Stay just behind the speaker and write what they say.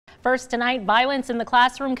First tonight, violence in the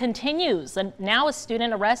classroom continues, and now a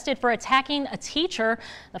student arrested for attacking a teacher.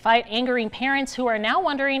 The fight angering parents who are now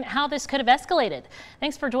wondering how this could have escalated.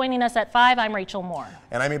 Thanks for joining us at 5. I'm Rachel Moore.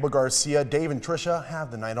 And I'm Abel Garcia. Dave and Trisha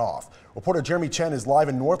have the night off. Reporter Jeremy Chen is live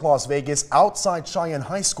in North Las Vegas outside Cheyenne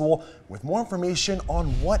High School with more information on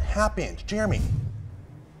what happened. Jeremy.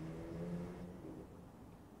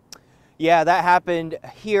 Yeah, that happened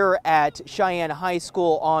here at Cheyenne High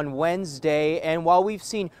School on Wednesday. And while we've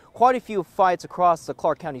seen quite a few fights across the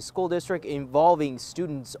Clark County School District involving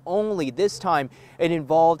students only, this time it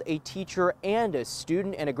involved a teacher and a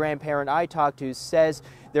student. And a grandparent I talked to says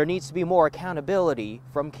there needs to be more accountability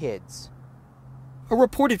from kids. A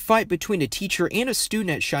reported fight between a teacher and a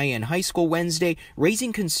student at Cheyenne High School Wednesday,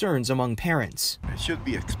 raising concerns among parents. It should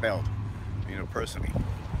be expelled, personally.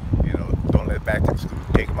 Don't let it back to school.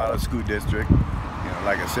 Take them out of the school district.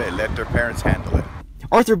 Like I said, let their parents handle it.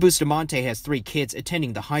 Arthur Bustamante has 3 kids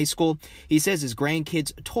attending the high school. He says his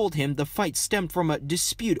grandkids told him the fight stemmed from a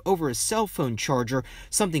dispute over a cell phone charger,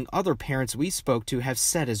 something other parents we spoke to have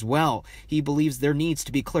said as well. He believes there needs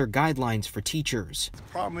to be clear guidelines for teachers. The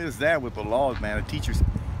problem is that with the laws, man, the teachers,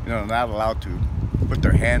 are not allowed to put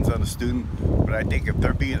their hands on the student. But I think if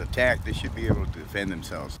they're being attacked, they should be able to defend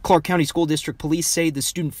themselves. Clark County School District police say the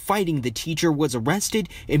student fighting the teacher was arrested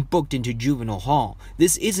and booked into juvenile hall.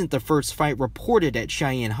 This isn't the first fight reported at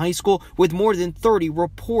Cheyenne High School, with more than 30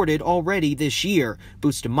 reported already this year.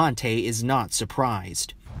 Bustamante is not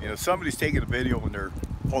surprised. Somebody's taking a video when they're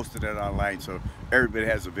posting it online, so everybody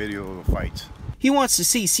has a video of the fights. He wants to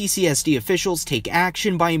see CCSD officials take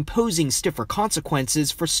action by imposing stiffer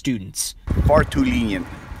consequences for students. Far too lenient,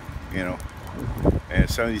 And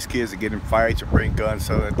some of these kids are getting fights or bring guns,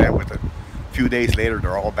 so that with a few days later,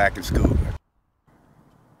 they're all back in school.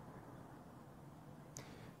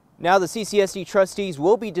 Now the CCSD trustees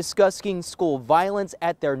will be discussing school violence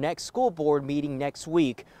at their next school board meeting next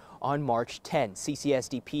week on March 10th.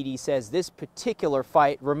 CCSD PD says this particular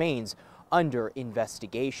fight remains under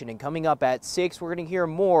investigation. And coming up at 6, we're going to hear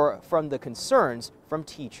more from the concerns from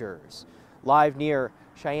teachers. Live near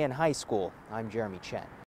Cheyenne High School, I'm Jeremy Chen.